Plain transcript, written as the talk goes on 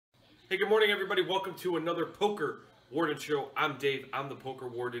Hey, good morning, everybody. Welcome to another Poker Warden show. I'm Dave. I'm the Poker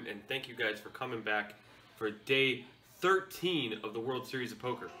Warden, and thank you guys for coming back for day 13 of the World Series of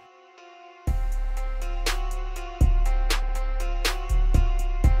Poker.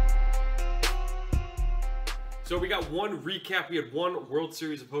 So we got one recap. We had one World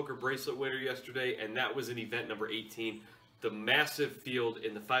Series of Poker bracelet winner yesterday, and that was in event number 18, the massive field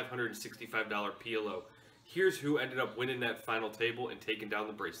in the $565 PLO. Here's who ended up winning that final table and taking down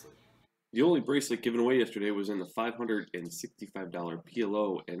the bracelet. The only bracelet given away yesterday was in the $565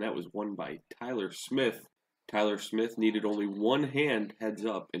 PLO, and that was won by Tyler Smith. Tyler Smith needed only one hand heads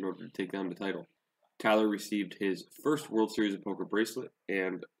up in order to take down the title. Tyler received his first World Series of Poker bracelet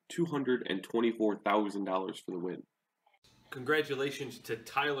and $224,000 for the win. Congratulations to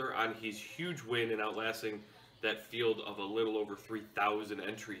Tyler on his huge win and outlasting that field of a little over 3,000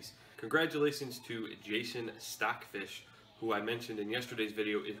 entries. Congratulations to Jason Stockfish, who I mentioned in yesterday's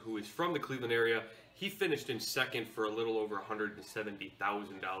video, who is from the Cleveland area. He finished in second for a little over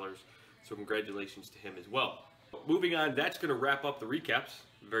 $170,000. So congratulations to him as well. Moving on, that's going to wrap up the recaps.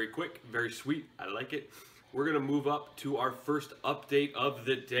 Very quick, very sweet. I like it. We're going to move up to our first update of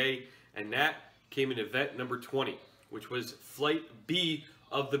the day, and that came in event number 20, which was Flight B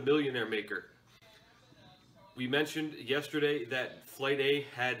of the Millionaire Maker. We mentioned yesterday that Flight A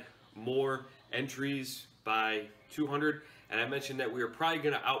had more entries by 200, and I mentioned that we were probably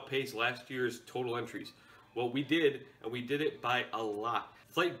going to outpace last year's total entries. Well, we did, and we did it by a lot.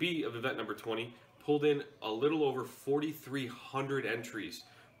 Flight B of event number 20 pulled in a little over 4,300 entries,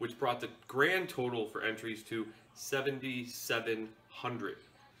 which brought the grand total for entries to 7,700.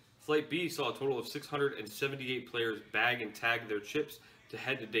 Flight B saw a total of 678 players bag and tag their chips to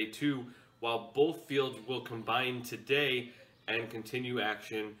head to day 2, while both fields will combine today and continue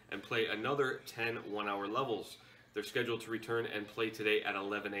action and play another 10 one-hour levels. They're scheduled to return and play today at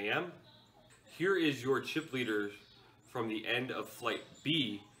 11 a.m. Here is your chip leaders from the end of Flight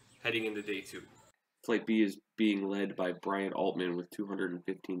B heading into day 2. Flight B is being led by Brian Altman with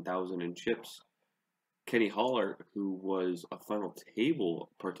 215,000 in chips. Kenny Haller, who was a final table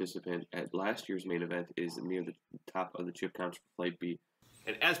participant at last year's main event, is near the top of the chip counts for Flight B.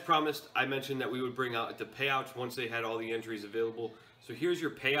 And as promised, I mentioned that we would bring out the payouts once they had all the entries available. So here's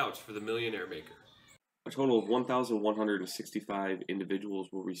your payouts for the Millionaire Maker. A total of 1,165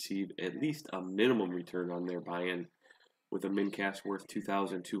 individuals will receive at least a minimum return on their buy-in, with a min cash worth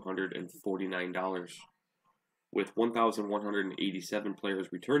 $2,249. With 1,187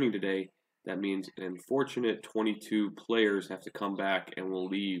 players returning today, that means an unfortunate 22 players have to come back and will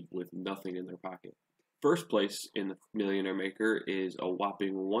leave with nothing in their pocket. First place in the Millionaire Maker is a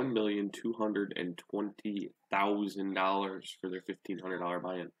whopping $1,220,000 for their $1,500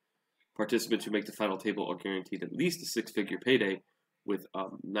 buy-in. Participants who make the final table are guaranteed at least a six-figure payday, with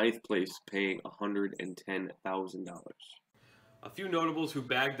ninth place paying $110,000. A few notables who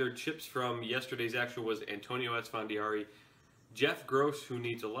bagged their chips from yesterday's action was Antonio Esfandiari, Jeff Gross, who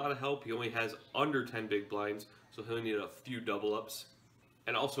needs a lot of help. He only has under 10 big blinds, so he'll need a few double-ups.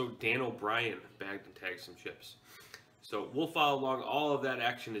 And also Dan O'Brien bagged and tagged some chips. So we'll follow along all of that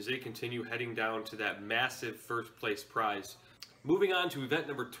action as they continue heading down to that massive first place prize. Moving on to event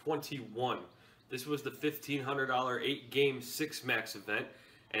number 21. This was the $1,500 8-game 6-max event.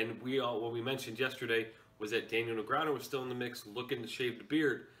 And what we mentioned yesterday was that Daniel Negreanu was still in the mix, looking to shave the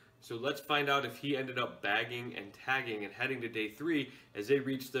beard. So let's find out if he ended up bagging and tagging and heading to day 3 as they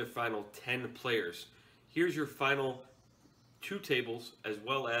reach their final 10 players. Here's your final 2 tables as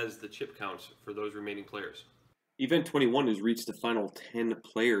well as the chip counts for those remaining players. Event 21 has reached the final 10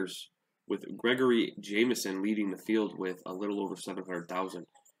 players, with Gregory Jameson leading the field with a little over 700,000.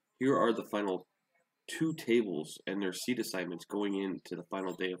 Here are the final 2 tables and their seat assignments going into the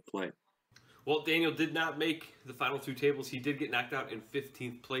final day of play. Well, Daniel did not make the final 2 tables. He did get knocked out in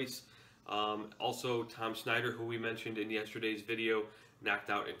 15th place. Also, Tom Snyder, who we mentioned in yesterday's video, knocked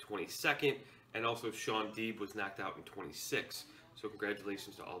out in 22nd. And also Sean Deeb was knocked out in 26th. So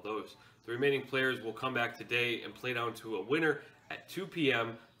congratulations to all those. The remaining players will come back today and play down to a winner at 2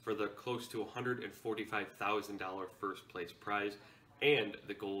 p.m. for the close to $145,000 first place prize and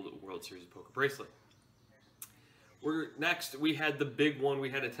the Gold World Series of Poker bracelet. Next, we had the big one. We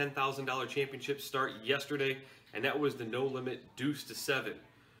had a $10,000 championship start yesterday, and that was the No Limit Deuce to 7.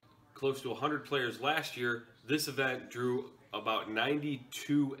 Close to 100 players last year. This event drew about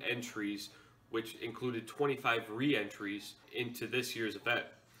 92 entries, which included 25 re-entries into this year's event.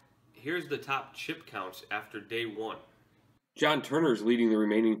 Here's the top chip counts after day 1. John Turner is leading the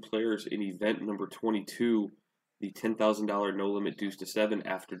remaining players in event number 22, the $10,000 No Limit Deuce to 7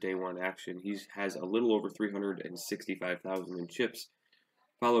 after day 1 action. He has a little over 365,000 in chips.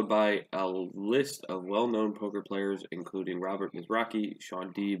 followed by a list of well-known poker players, including Robert Mizrachi,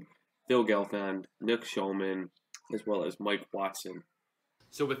 Sean Deeb, Phil Gelfand, Nick Schulman, as well as Mike Watson.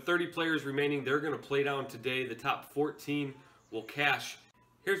 So with 30 players remaining, they're going to play down today. The top 14 will cash.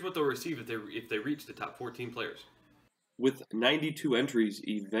 Here's what they'll receive if they reach the top 14 players. With 92 entries,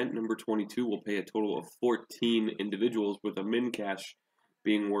 event number 22 will pay a total of 14 individuals, with a min cash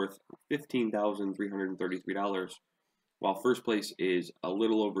being worth $15,333, while first place is a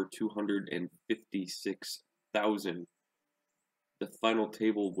little over $256,000. The final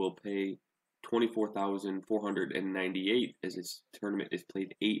table will pay $24,498 as this tournament is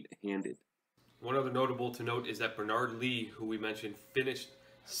played 8-handed. One other notable to note is that Bernard Lee, who we mentioned finished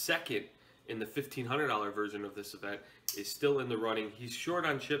second in the $1,500 version of this event, is still in the running. He's short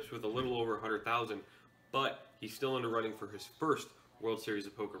on chips with a little over $100,000, but he's still in the running for his first World Series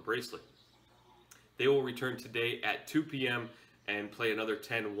of Poker bracelet. They will return today at 2 p.m. and play another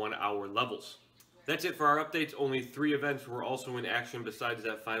 10 one-hour levels. That's it for our updates. Only 3 events were also in action besides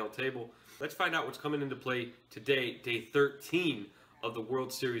that final table. Let's find out what's coming into play today, day 13 of the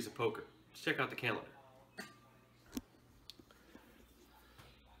World Series of Poker. Let's check out the calendar.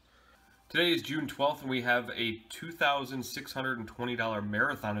 Today is June 12th, and we have a $2,620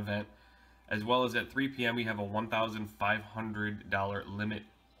 marathon event, as well as at 3 p.m. we have a $1,500 limit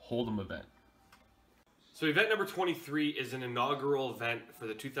hold'em event. So event number 23 is an inaugural event for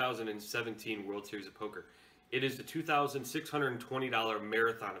the 2017 World Series of Poker. It is the $2,620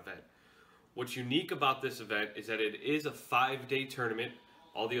 marathon event. What's unique about this event is that it is a 5-day tournament.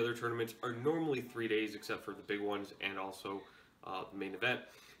 All the other tournaments are normally 3 days, except for the big ones and also the main event.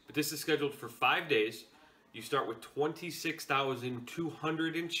 But this is scheduled for 5 days. You start with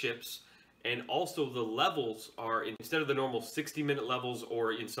 26,200 in chips, and also the levels are, instead of the normal 60-minute levels,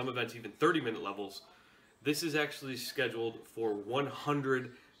 or in some events even 30-minute levels, this is actually scheduled for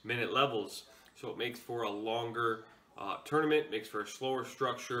 100-minute levels. So it makes for a longer tournament, makes for a slower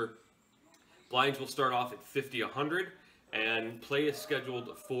structure. Blinds will start off at 50, 100, and play is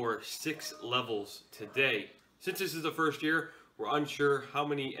scheduled for 6 levels today. Since this is the first year, we're unsure how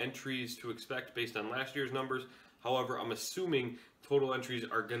many entries to expect based on last year's numbers. However, I'm assuming total entries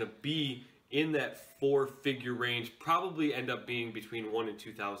are going to be in that 4-figure range, probably end up being between 1,000 and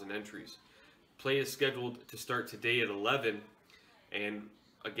 2,000 entries. Play is scheduled to start today at 11, and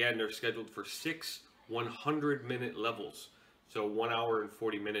again, they're scheduled for 6 100-minute levels. So 1 hour and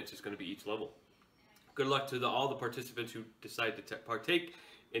 40 minutes is going to be each level. Good luck to all the participants who decide to partake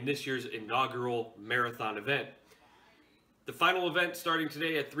in this year's inaugural marathon event. The final event starting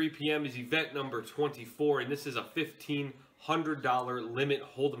today at 3 p.m. is event number 24, and this is a $1,500 limit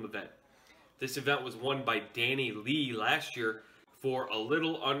hold'em event. This event was won by Danny Lee last year for a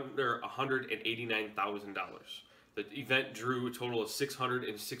little under $189,000. The event drew a total of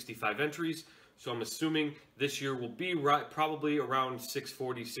 665 entries, so I'm assuming this year will be probably around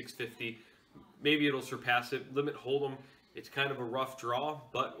 640, 650. Maybe it'll surpass it. Limit hold'em, it's kind of a rough draw,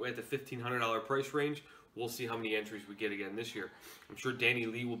 but at the $1,500 price range, we'll see how many entries we get again this year. I'm sure Danny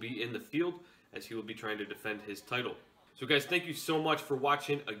Lee will be in the field as he will be trying to defend his title. So guys, thank you so much for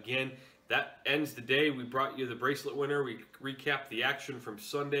watching again. That ends the day. We brought you the bracelet winner. We recapped the action from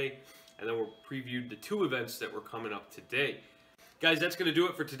Sunday, and then we previewed the 2 events that were coming up today. Guys, that's going to do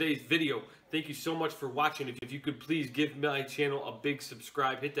it for today's video. Thank you so much for watching. If you could please give my channel a big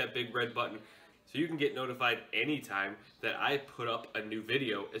subscribe, hit that big red button so you can get notified anytime that I put up a new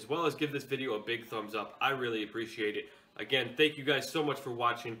video, as well as give this video a big thumbs up. I really appreciate it. Again, thank you guys so much for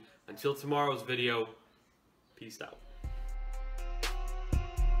watching. Until tomorrow's video, peace out.